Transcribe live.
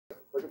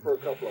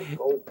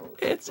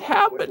It's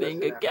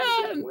happening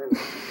again.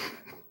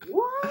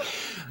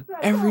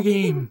 Every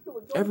game.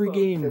 Every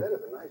game.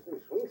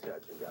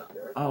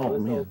 Oh,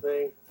 man.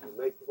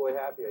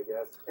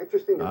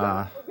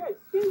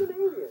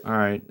 All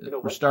right,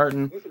 we're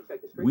starting.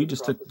 We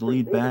just took the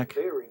lead back.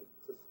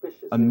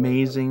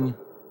 Amazing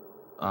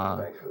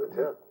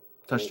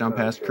touchdown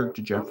pass, Kirk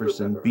to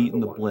Jefferson, beating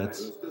the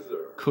blitz.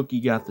 Cookie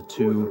got the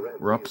 2.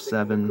 We're up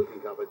 7.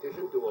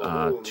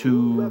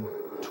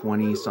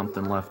 2:20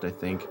 something left, I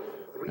think.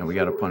 And we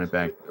got to punt it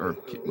back, or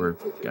we're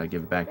got to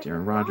give it back to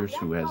Aaron Rodgers,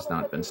 who has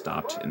not been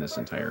stopped in this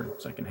entire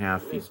second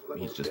half. He's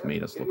just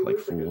made us look like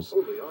fools.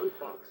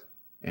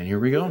 And here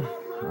we go.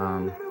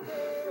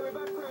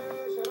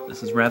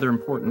 This is rather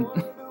important.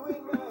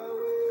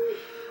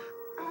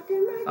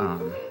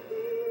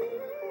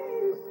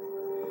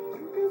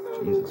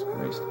 Jesus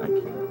Christ, I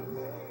can't.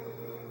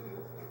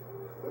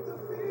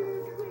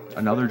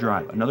 Another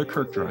drive, another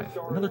Kirk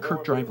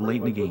drive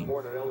late in the game.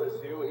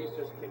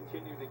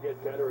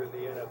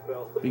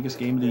 Biggest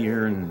game of the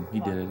year, and he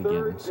did it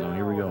again. So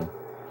here we go.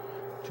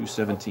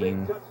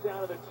 2:17.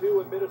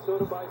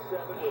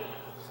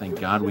 Thank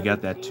God we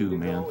got that 2,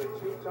 man.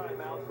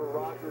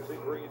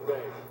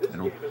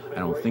 I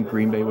don't think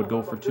Green Bay would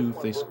go for 2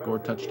 if they score a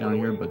touchdown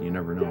here, but you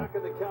never know.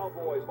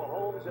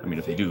 I mean,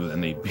 if they do,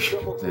 then they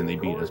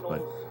beat us.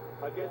 But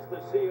against the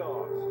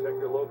Seahawks, check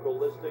your local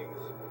listings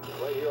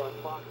right here on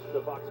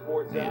the Fox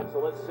Sports app. So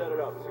let's set it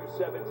up.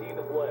 2:17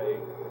 to play.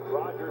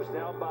 Rodgers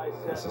down by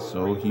 7. This is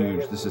so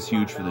huge. This is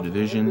huge for the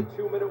division.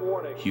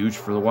 Huge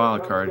for the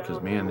wild card,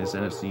 because man, this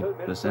NFC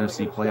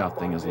playoff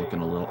thing is looking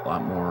a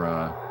lot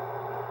more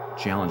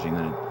challenging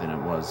than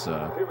it was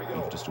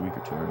even just a week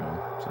or 2 ago.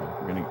 So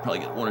we're gonna probably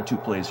get 1 or 2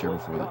 plays here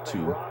before the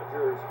 2.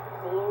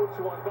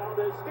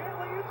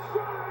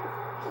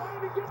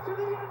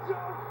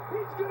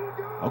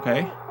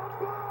 Okay.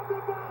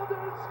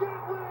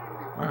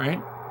 All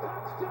right.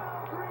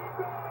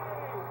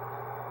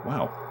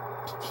 Wow.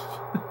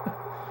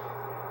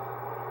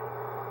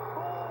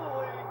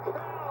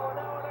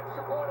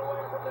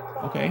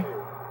 Okay.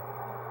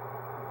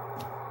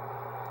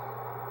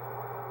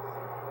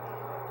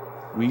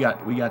 We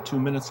got 2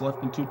 minutes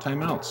left and 2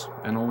 timeouts,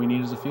 and all we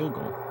need is a field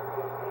goal.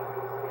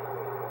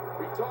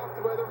 We talked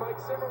whether Mike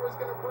Zimmer was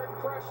going to bring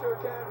pressure,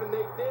 Kev, and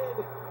they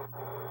did.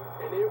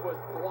 And it was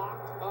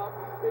blocked up.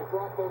 They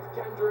brought both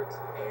Kendricks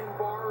and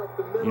Barr up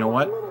the middle. You know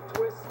what?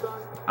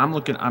 I'm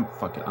looking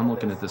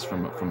at this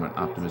from an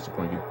optimistic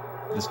point of view.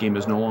 This game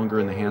is no longer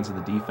in the hands of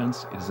the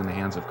defense. It is in the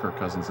hands of Kirk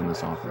Cousins in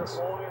this offense.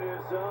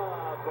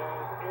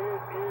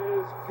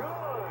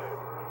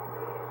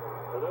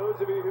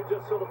 Those of you who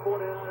just saw the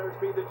 49ers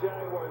beat the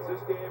Jaguars,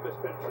 this game has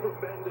been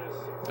tremendous.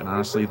 And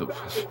honestly,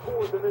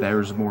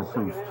 there's more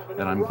proof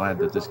that I'm glad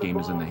that this game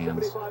is in the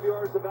hands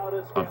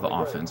of the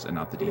offense and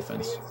not the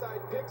defense.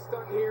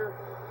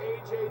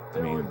 I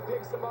mean,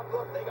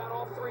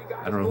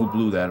 I don't know who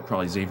blew that.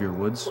 Probably Xavier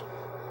Woods.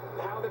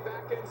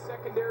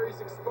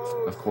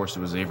 Of course, it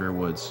was Xavier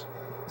Woods.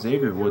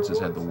 Xavier Woods has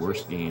had the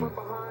worst game.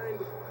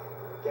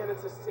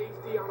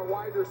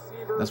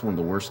 That's one of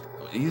the worst.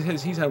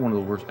 He's had one of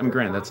the worst. I mean,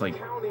 granted, that's like,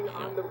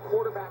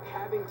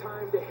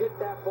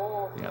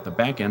 yeah, the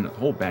back end, the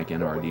whole back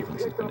end of our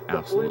defense has been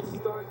absolutely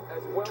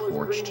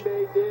torched.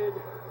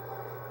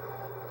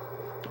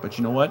 But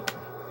you know what?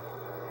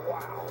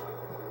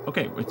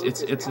 Okay,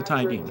 it's a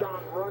tie game.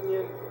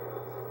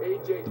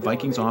 The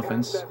Vikings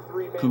offense,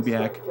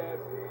 Kubiak,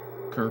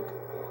 Kirk,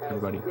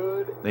 everybody,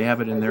 they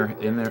have it in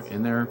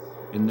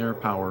their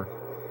power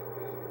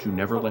to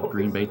never let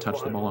Green Bay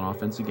touch the ball on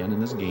offense again in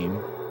this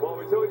game,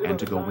 and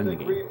to go win the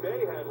game.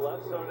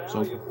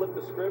 So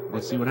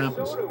let's see what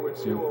happens.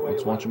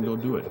 Let's watch them go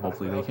do it.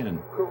 Hopefully they can.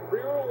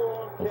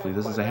 Hopefully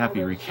this is a happy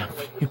recap.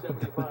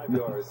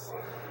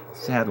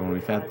 Sad one.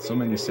 We've had so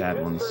many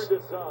sad ones.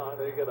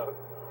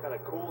 Kind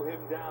of cool him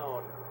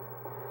down.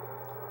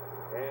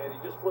 And you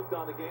just flipped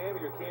on the game,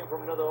 you came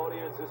from another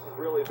audience. This is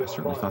really I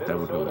certainly thought that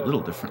would go a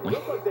little differently.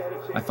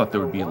 I thought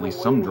there would be at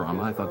least some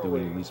drama. I thought they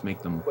would at least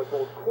make them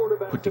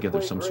put together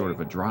some sort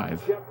of a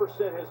drive.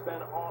 Jefferson has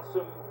been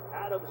awesome.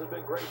 Adams has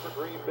been great for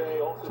Green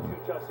Bay. Also 2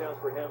 touchdowns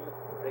for him.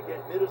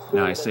 Again, Minnesota.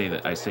 Now I say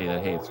that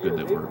hey, it's good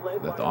that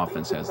the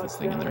offense has this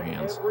thing in their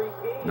hands.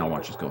 Now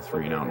watch us go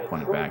 3 and out and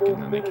punt it back,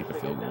 and then they kick a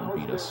field goal and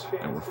beat us,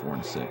 and we're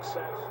 4-6.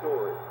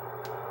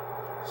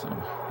 So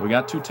we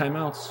got 2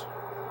 timeouts.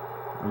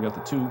 We got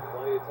the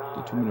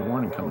 2-minute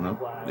warning coming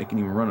up. They can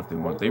even run if they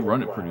want. They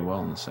run it pretty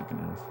well in the second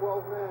half.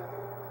 12 men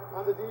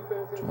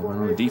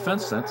on the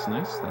defense. That's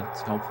nice.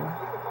 That's helpful.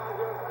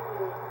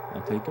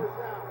 I'll take it.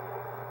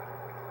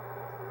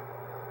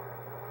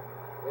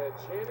 Yeah,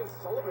 Chandon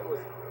Sullivan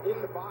was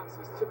in the box.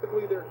 He's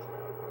typically their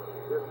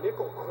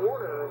nickel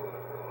corner.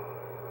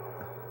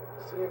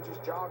 See him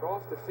just jog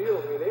off the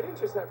field. I mean, they didn't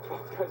just have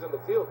 12 guys on the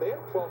field. They had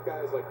 12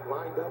 guys like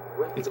lined up,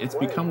 ready to It's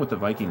play. become with the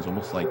Vikings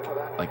almost like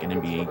an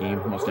NBA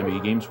game. Most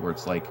NBA games where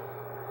it's like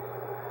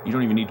you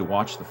don't even need to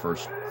watch the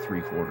first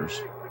 3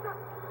 quarters.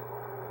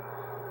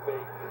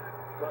 Fake.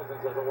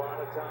 Cousins has a lot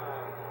of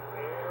time.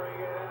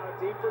 Airing it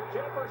out deep for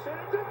Jefferson.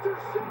 It's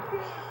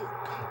intercepted.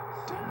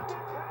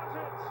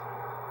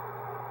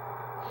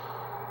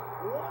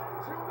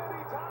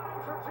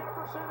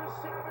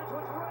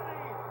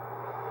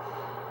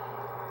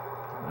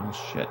 Well,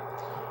 shit.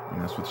 I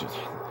mean, that's what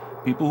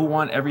people who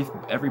want every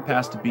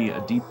pass to be a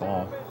deep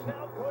ball,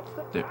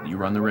 you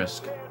run the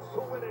risk.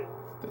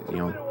 You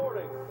know,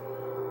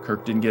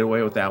 Kirk didn't get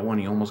away with that one.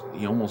 He almost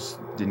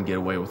didn't get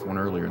away with one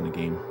earlier in the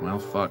game. Well,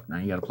 fuck. Now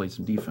you got to play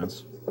some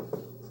defense.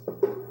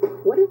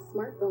 What if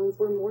smartphones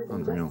were more than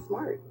Unreal. just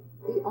smart?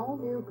 The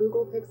all-new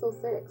Google Pixel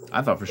 6.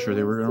 I thought for sure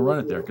they were going to run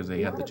it there because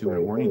they had the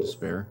 2-minute warning to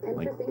spare. And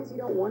Like, for things you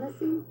don't want to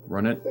see,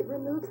 run it, it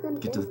removes them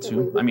get to the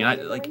instantly 2. I mean, with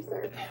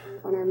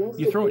On our most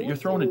you're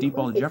throwing a deep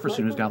ball to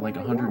Jefferson, who's got like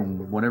 100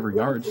 and whatever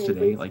yards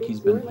today. Like he's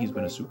been a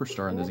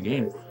superstar in this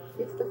game.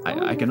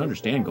 I can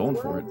understand going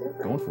for it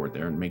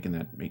there and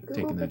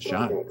taking that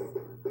shot.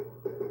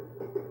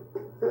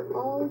 For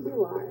all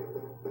you are.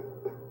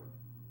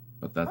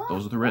 But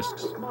those are the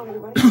risks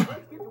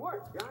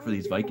for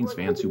these Vikings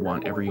fans who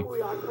want every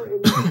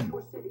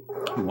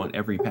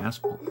pass,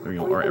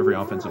 or every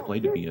offensive play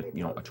to be a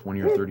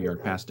 20 or 30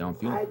 yard pass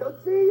downfield.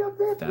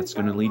 That's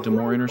going to lead to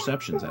more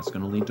interceptions. That's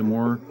going to lead to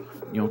more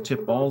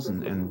tip balls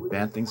and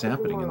bad things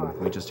happening. And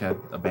we just had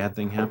a bad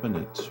thing happen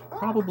at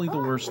probably the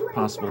worst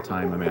possible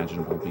time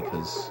imaginable,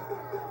 because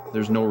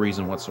there's no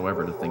reason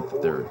whatsoever to think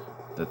that they're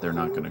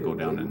not going to go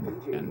down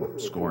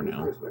and score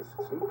now.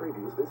 Sneak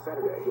previews this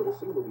Saturday. Go to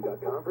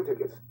cmovie.com for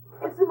tickets.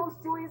 It's the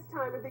most joyous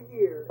time of the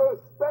year.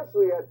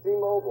 Especially at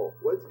T-Mobile.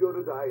 Let's go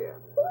to Diane. Can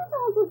you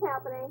tell us what's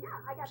happening?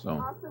 Yeah, I got So. the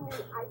awesome new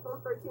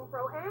iPhone 13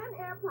 Pro and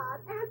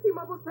AirPods and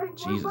T-Mobile's bank.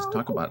 Jesus,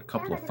 talk about a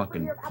couple of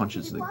fucking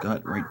punches to the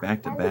gut right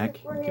back to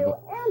back. Give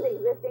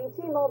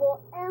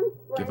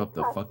Give up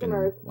the fucking,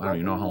 I don't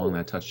even know how long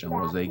that touchdown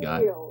was they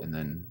got, and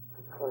then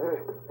hello?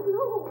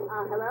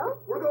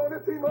 We're going to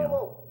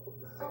T-Mobile.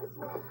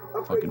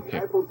 fucking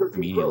pick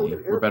immediately.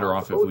 We're better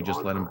off if we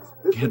just let him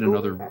get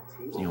another,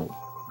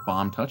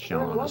 bomb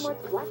touchdown on us.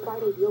 Black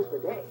Friday deals for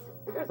days.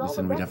 At least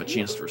then we'd have a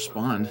chance to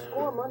respond.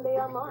 Or Monday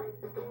online.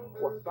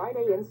 Or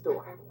Friday in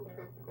store.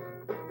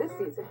 This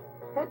season,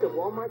 head to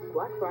Walmart's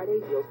Black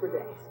Friday deals for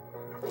days.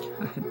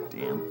 God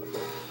damn.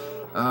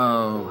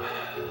 Oh.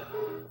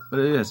 But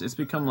it is. It's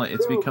become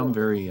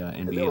very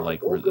NBA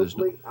like, where there's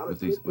no, with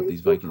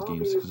these Vikings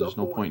games, because there's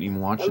no point even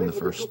watching the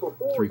first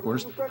 3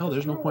 quarters. Hell,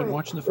 there's no point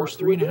watching the first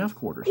 3.5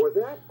 quarters. Or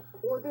that,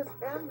 or this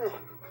and that.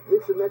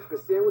 Mix a Mexican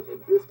sandwich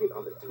and biscuit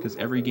on the Because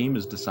every game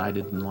is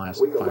decided in the last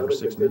 5 or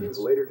 6 minutes.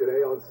 Later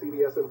today on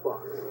CBS and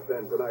Fox.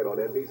 Then tonight on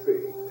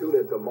NBC. Tune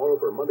in tomorrow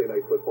for Monday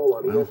Night Football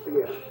on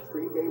ESPN.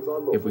 Stream games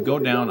on mobile. If we go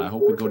down, I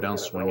hope we go down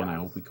swinging. I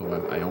hope we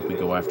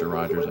go after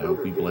Rodgers. I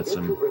hope we blitz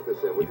him.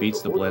 He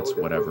beats the blitz,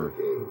 whatever.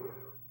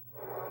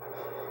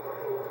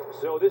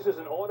 So this is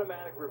an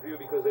automatic review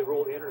because they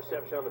ruled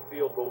interception on the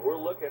field, but we're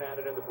looking at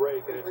it in the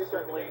break, and it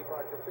certainly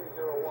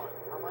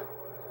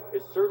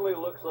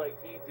looks like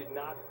he did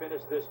not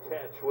finish this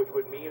catch, which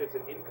would mean it's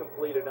an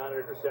incomplete and not an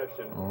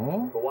interception.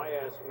 Oh. But why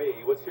ask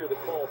me? Let's hear the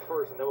call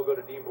first, and then we'll go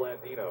to Dean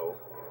Blandino.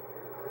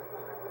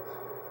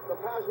 The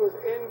pass was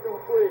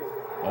incomplete.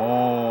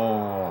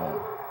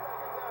 Oh.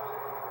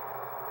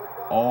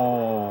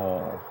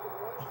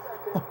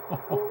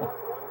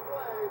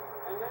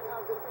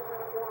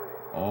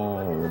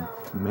 Oh,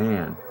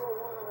 man.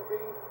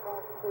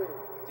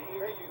 Dean, do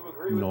you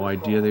agree No with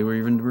this idea call? they were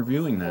even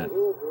reviewing that.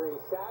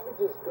 Savage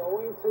is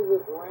going to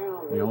the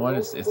ground. You know what?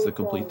 It's to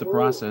complete the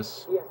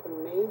process. He has to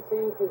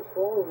maintain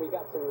control, and we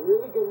got some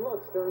really good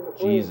looks during the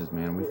play. Jesus,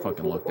 man, we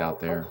fucking looked out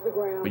there.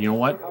 But you know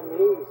what?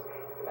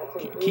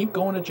 Keep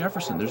going to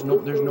Jefferson. There's no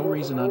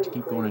reason not to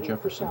keep going to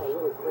Jefferson.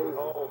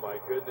 Oh my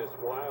goodness,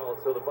 wild.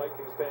 So the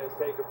Vikings fans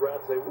take a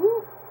breath, say,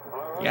 woo!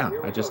 All right, Yeah,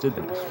 here we I just go.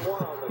 did that.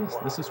 2-1 on the Yes,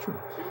 clock. this is true.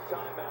 2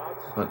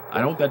 timeouts. But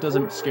I hope that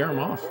doesn't scare him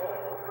off.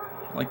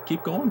 Like,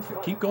 keep going for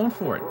it. Over the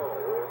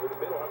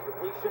middle, has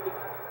completion to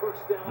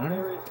first down.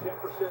 There is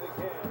Jefferson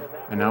again,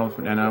 And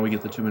now we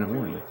get the 2-minute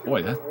warning.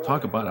 Boy,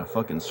 talk about a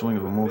fucking swing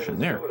of emotion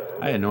there.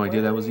 I had no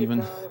idea that was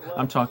even.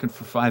 I'm talking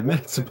for 5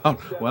 minutes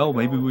about, well,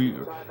 maybe we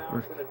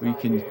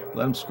can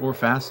let them score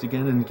fast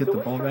again and get the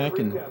ball back,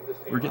 and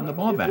we're getting the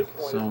ball back.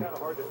 So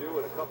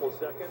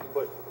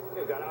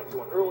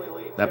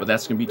but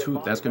that's gonna be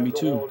two. That's gonna be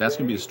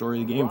the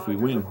story of the game if we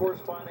win.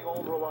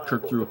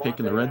 Kirk threw a pick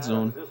in the red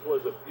zone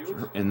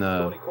in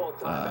the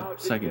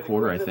second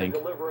quarter, I think,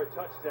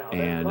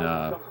 and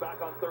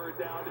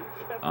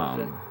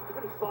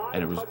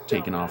it was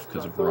taken off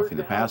because of roughing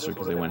the passer,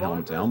 because they went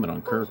helmet to helmet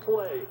on Kirk.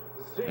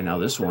 And now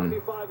this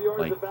one,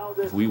 like,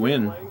 if we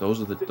win,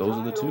 those are the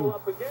two.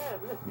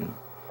 You know.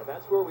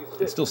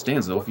 It still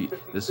stands though.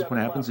 This is what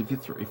happens if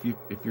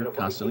you're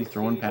constantly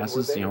throwing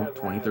passes,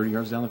 20, 30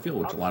 yards down the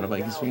field, which a lot of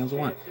Vikings fans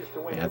want.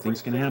 Bad things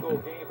can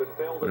happen.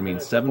 But I mean,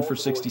 7 for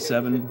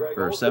 67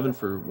 or 7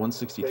 for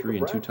 163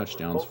 and 2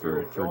 touchdowns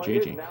for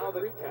JJ.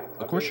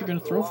 Of course, you're going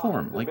to throw for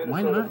him. Like,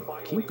 why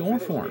not? Keep going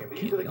for him.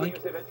 They've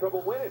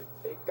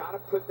got to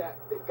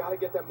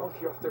get that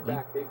monkey off their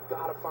back. They've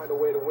got to find a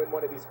way to win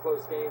one of these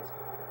close games.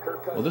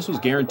 Well, this was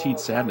guaranteed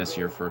sadness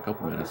here for a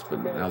couple minutes,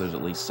 but now there's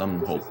at least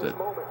some hope that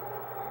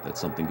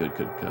something good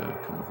could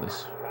come of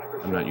this.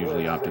 I'm not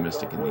usually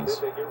optimistic in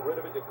these.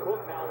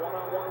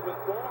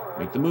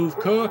 Make the move,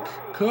 Cook.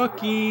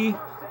 Cookie.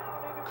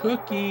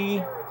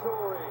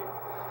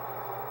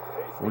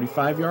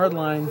 45-yard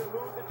line.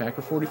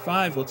 Packer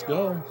 45. Let's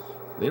go.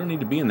 They don't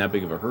need to be in that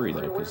big of a hurry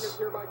though, because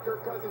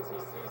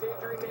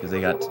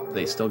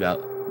they still got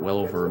well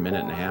over a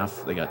minute and a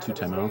half. They got 2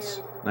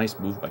 timeouts. Nice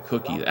move by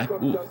Cookie.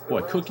 Ooh,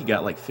 boy, Cookie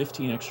got like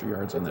 15 extra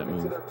yards on that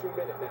move.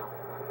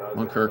 Come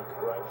on, Kirk.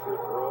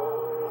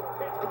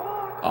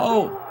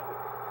 Oh.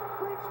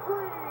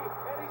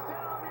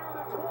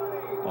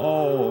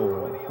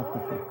 Oh.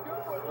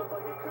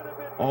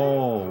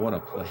 Oh, what a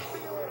play.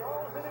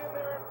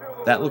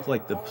 That looked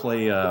like the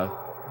play,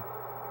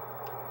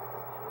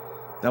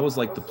 that was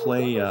like the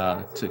play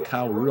to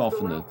Kyle Rudolph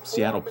in the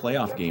Seattle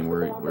playoff game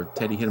where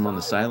Teddy hit him on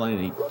the sideline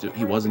and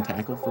he wasn't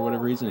tackled for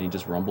whatever reason and he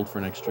just rumbled for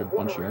an extra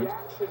bunch of yards.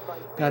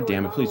 God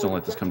damn it, please don't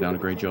let this come down to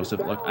Greg Joseph.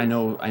 Look, I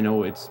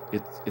know it's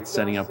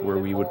setting up where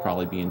we would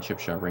probably be in chip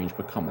shot range,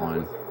 but come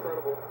on.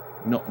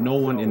 No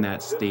one in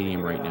that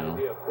stadium right now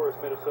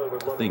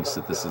thinks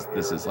that this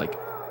is like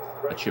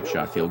a chip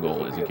shot field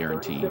goal is a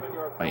guarantee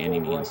by any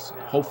means.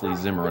 Hopefully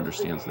Zimmer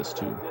understands this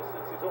too.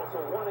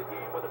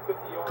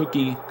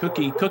 Cookie,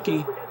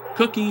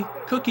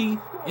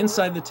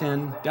 inside the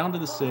 10, down to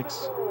the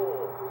 6.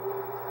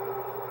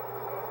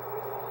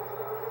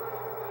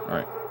 All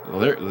right, well,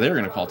 they're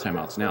going to call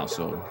timeouts now,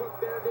 so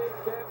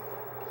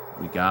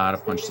we got to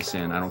punch this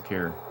in. I don't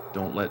care.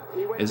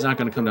 It's not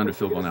going to come down to a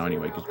field goal now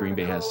anyway, because Green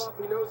Bay has,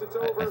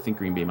 I think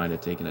Green Bay might have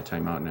taken a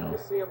timeout now,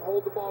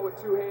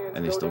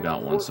 and they still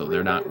got one, so we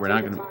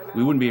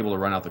wouldn't be able to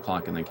run out the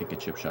clock and then kick a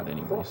chip shot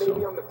anyway,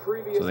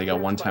 so they got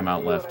 1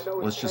 timeout left.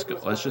 Let's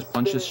just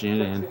punch this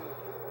shit in,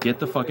 get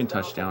the fucking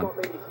touchdown,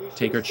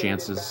 take our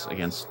chances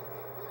against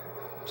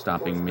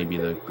stopping maybe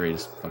the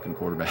greatest fucking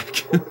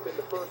quarterback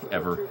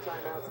ever.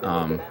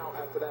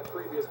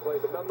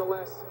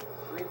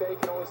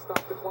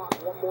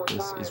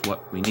 This is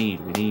what we need.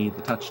 We need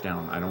the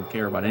touchdown. I don't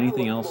care about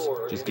anything else.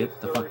 Just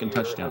get the fucking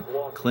touchdown.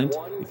 Clint,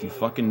 if you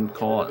fucking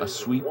call a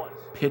sweet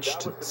pitch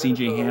to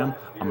CJ Ham,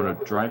 I'm going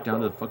to drive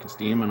down to the fucking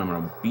stadium and I'm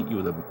going to beat you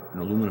with an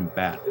aluminum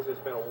bat. This has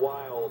been a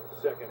wild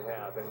second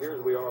half, and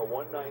here we are,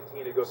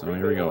 1:19 to go. So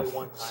here we go.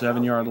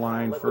 7-yard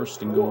line,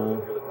 1st and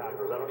goal.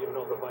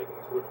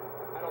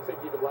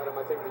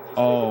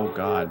 Oh,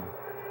 God.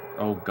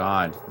 Oh,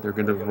 God. They're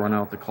going to run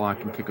out the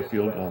clock and kick a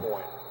field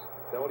goal.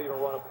 Don't even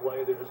run a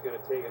play. They're just going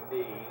to take a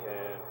knee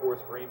and force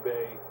Green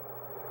Bay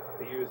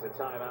to use the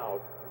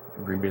timeout.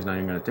 Green Bay's not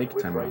even going to take a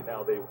timeout. Right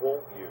now they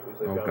won't use.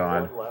 Oh,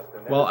 God.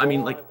 Well, I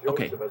mean, like,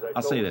 okay,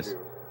 I'll say this.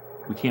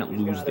 We can't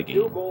lose the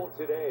game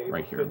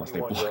right here unless they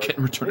block it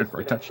and return it for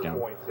a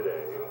touchdown.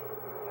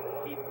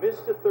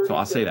 So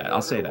I'll say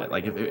that.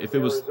 Like,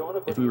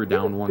 if we were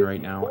down 1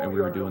 right now and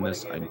we were doing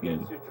this, I'd be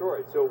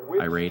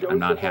irate. I'm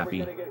not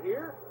happy.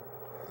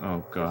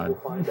 Oh, God.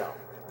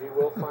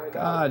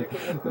 God,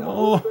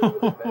 no.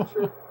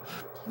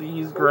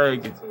 Please,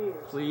 Greg.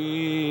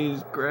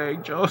 Please,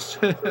 Greg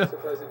Joseph.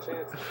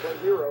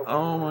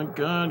 Oh, my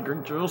God,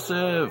 Greg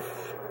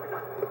Joseph.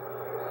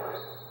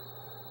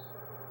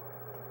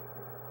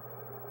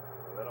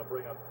 That'll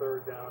bring up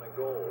 3rd down and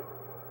goal.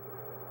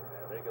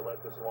 And they can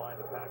let this wind.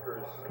 The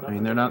Packers. I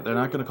mean, they're not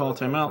going to call a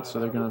timeout, so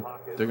they're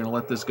gonna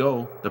let this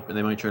go.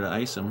 They might try to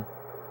ice him.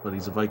 But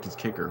he's a Vikings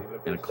kicker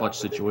in a clutch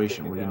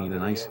situation. What do you need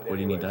to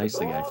ice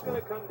the guy for?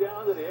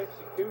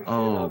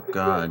 Oh,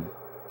 God.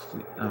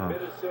 Oh.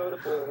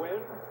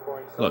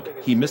 Look,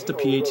 he missed a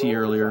PAT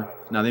earlier.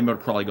 Now, they might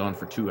have probably gone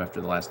for 2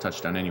 after the last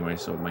touchdown anyway,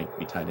 so it might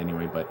be tied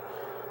anyway, but...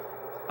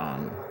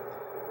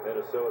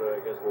 Minnesota,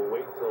 I guess we'll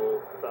wait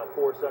till about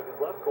 4 seconds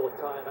left. Call a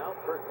timeout.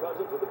 Kirk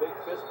Cousins with a big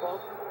fist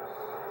pump.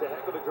 It's a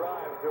heck of a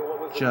drive to what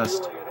was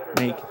just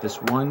make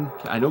this one.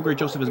 I know Greg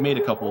Joseph has made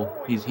a couple.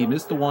 He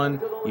missed the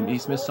one.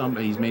 He's missed some,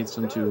 but he's made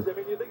some too.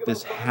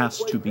 This has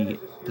to be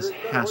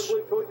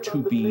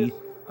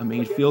a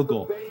made field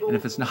goal. And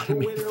if it's not a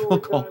made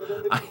field goal,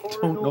 I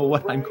don't know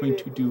what I'm going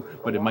to do,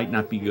 but it might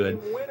not be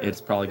good. It's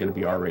probably going to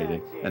be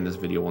R-rated, and this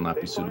video will not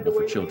be suitable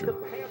for children.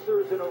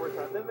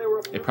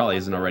 It probably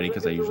isn't already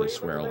because I usually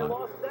swear a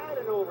lot.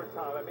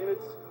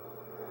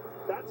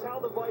 That's how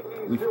the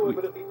Vikings do it,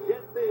 but if you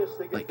get this,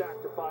 they get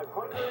back to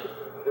 500.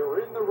 They're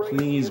in the race.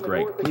 Please,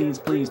 Greg. Please.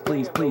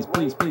 Playoff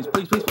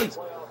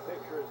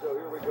picture, so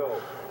here we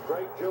go.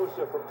 Greg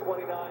Joseph from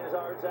 29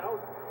 yards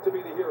out to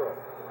be the hero.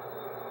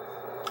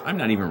 I'm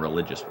not even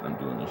religious when I'm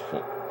doing this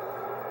whole.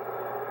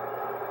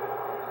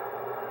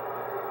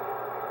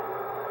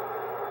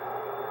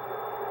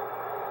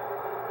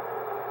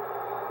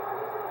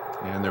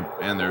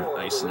 And they're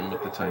icing him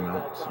with the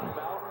timeout, so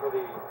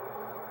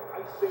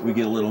we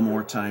get a little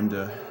more time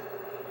to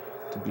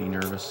be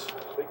nervous.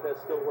 Think that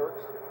still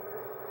works?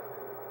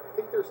 I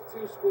think there's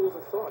 2 schools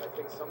of thought. I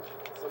think some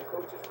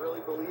coaches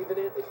really believe in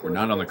it. We're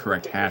not on the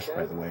correct hash,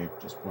 by the way.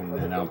 Just pointing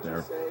that out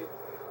there.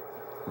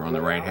 We're on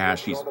the right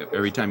hash.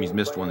 Every time he's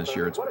missed one this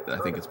year, I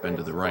think it's been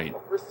to the right.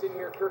 We're sitting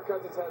here. Kirk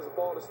Cousins has the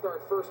ball to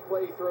start first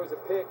play. He throws a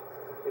pick.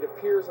 It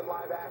appears in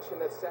live action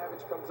that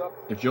Savage comes up.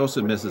 If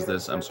Joseph misses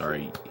this, I'm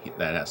sorry.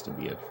 That has to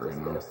be it for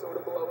him. Minnesota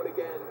below it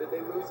again. Did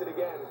they lose it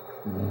again?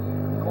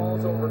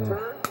 Calls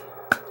overturned.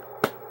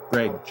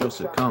 Greg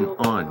Joseph, come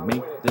on.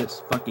 Make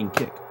this fucking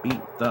kick.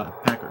 Beat the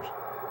Packers.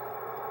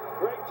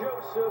 Greg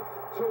Joseph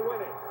to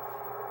win it.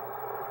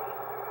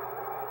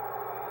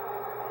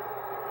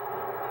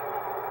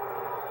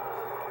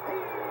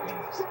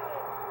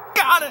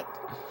 Got it!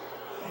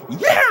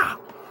 Yeah!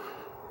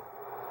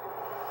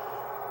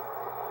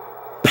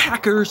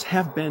 Packers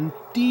have been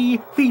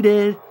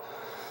defeated.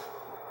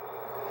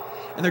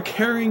 And they're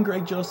carrying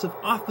Greg Joseph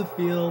off the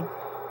field.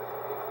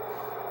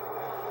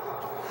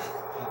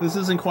 This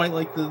isn't quite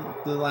like the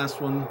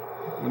last one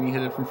when he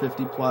hit it from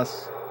 50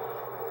 plus.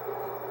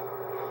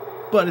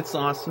 But it's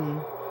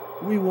awesome.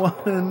 We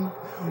won.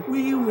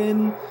 We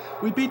win.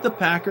 We beat the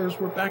Packers.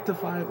 We're back to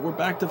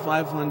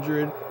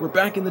 500. We're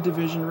back in the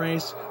division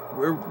race.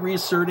 We're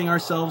reasserting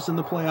ourselves in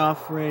the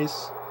playoff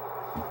race.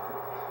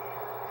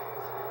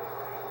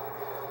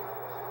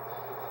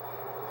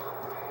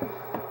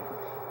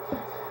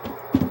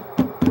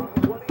 From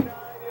 29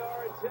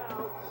 yards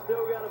out,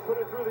 still got to put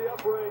it through the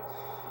uprights.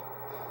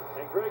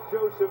 And Greg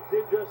Joseph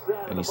did just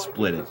that. And he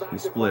split it. He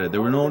split it.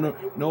 There were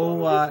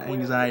no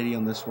anxiety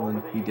on this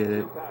one. He did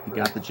it. He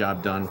got the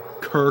job done.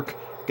 Kirk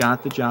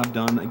got the job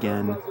done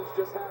again.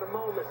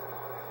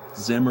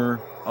 Zimmer,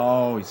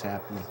 oh, he's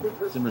happy.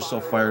 Zimmer's so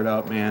fired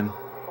up, man.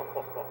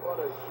 What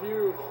a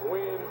huge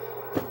win.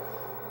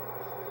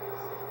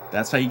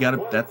 That's how you gotta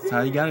do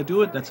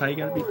it. That's how you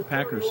gotta beat the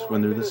Packers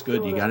when they're this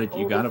good. You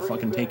gotta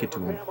fucking take it to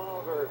them.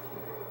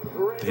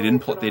 They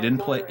didn't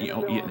play. You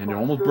know, and it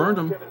almost burned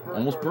him.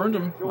 Almost burned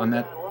him on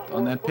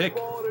that pick.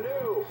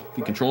 If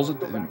he controls it,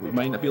 we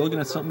might not be looking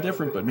at something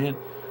different. But man,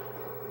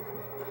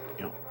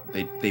 you know,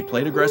 they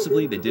played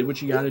aggressively. They did what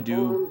you got to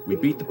do. We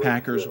beat the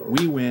Packers.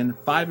 We win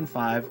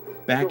 5-5.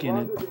 Back in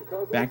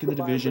it. Back in the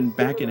division.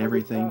 Back in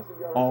everything.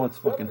 Oh, it's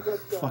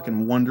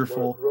fucking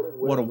wonderful.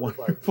 What a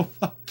wonderful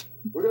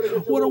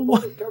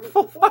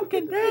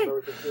fucking day.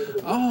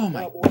 Oh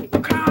my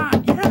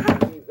God, yeah.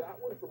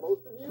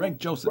 Greg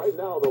Joseph.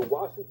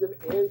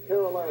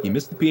 He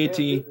missed the PAT,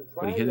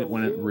 but he hit it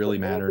when it really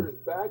mattered.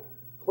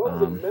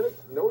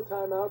 No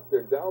timeouts.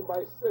 They're down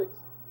by 6.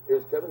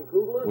 Here's Kevin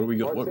Kugler. What do we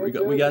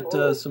got? We got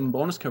some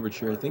bonus coverage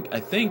here. I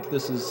think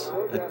this is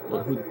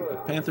who the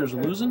Panthers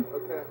are losing.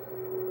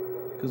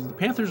 Because if the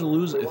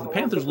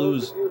Panthers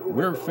lose,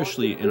 we're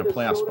officially in a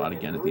playoff spot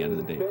again at the end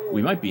of the day.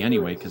 We might be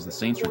anyway because the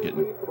Saints are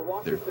getting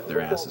their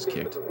asses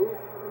kicked.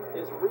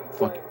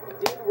 Fuck.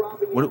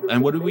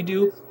 What did we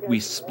do? We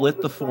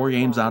split the 4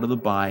 games out of the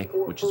bye,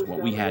 which is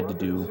what we had to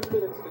do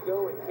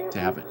to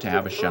have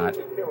a shot.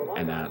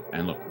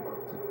 And look,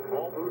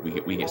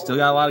 we still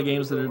got a lot of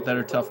games that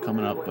are tough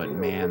coming up. But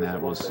man,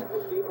 that was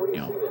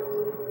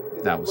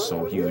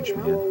so huge,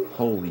 man.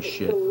 Holy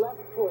shit.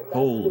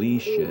 Holy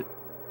shit.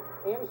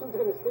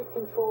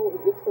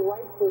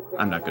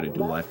 I'm not going to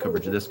do live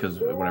coverage of this because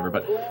whatever,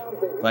 but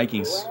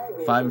Vikings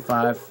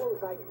 5-5,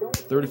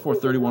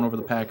 34-31 over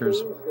the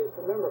Packers.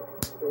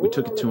 We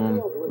took it to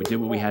them. We did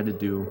what we had to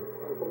do.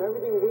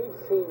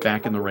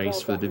 Back in the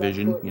race for the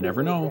division. You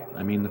never know.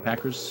 I mean, the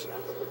Packers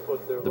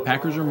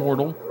are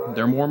mortal.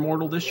 They're more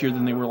mortal this year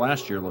than they were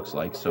last year, looks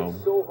like. So,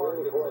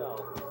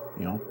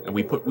 you know, and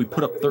we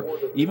put up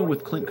even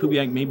with Clint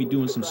Kubiak maybe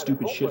doing some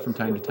stupid shit from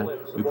time to time,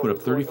 we put up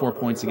 34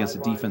 points against a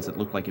defense that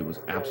looked like it was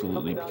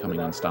absolutely becoming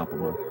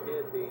unstoppable.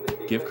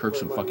 Give Kirk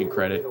some fucking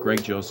credit.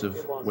 Greg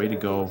Joseph, way to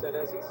go.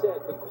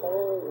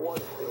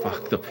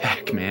 Fuck the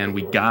Pack, man.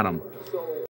 We got him.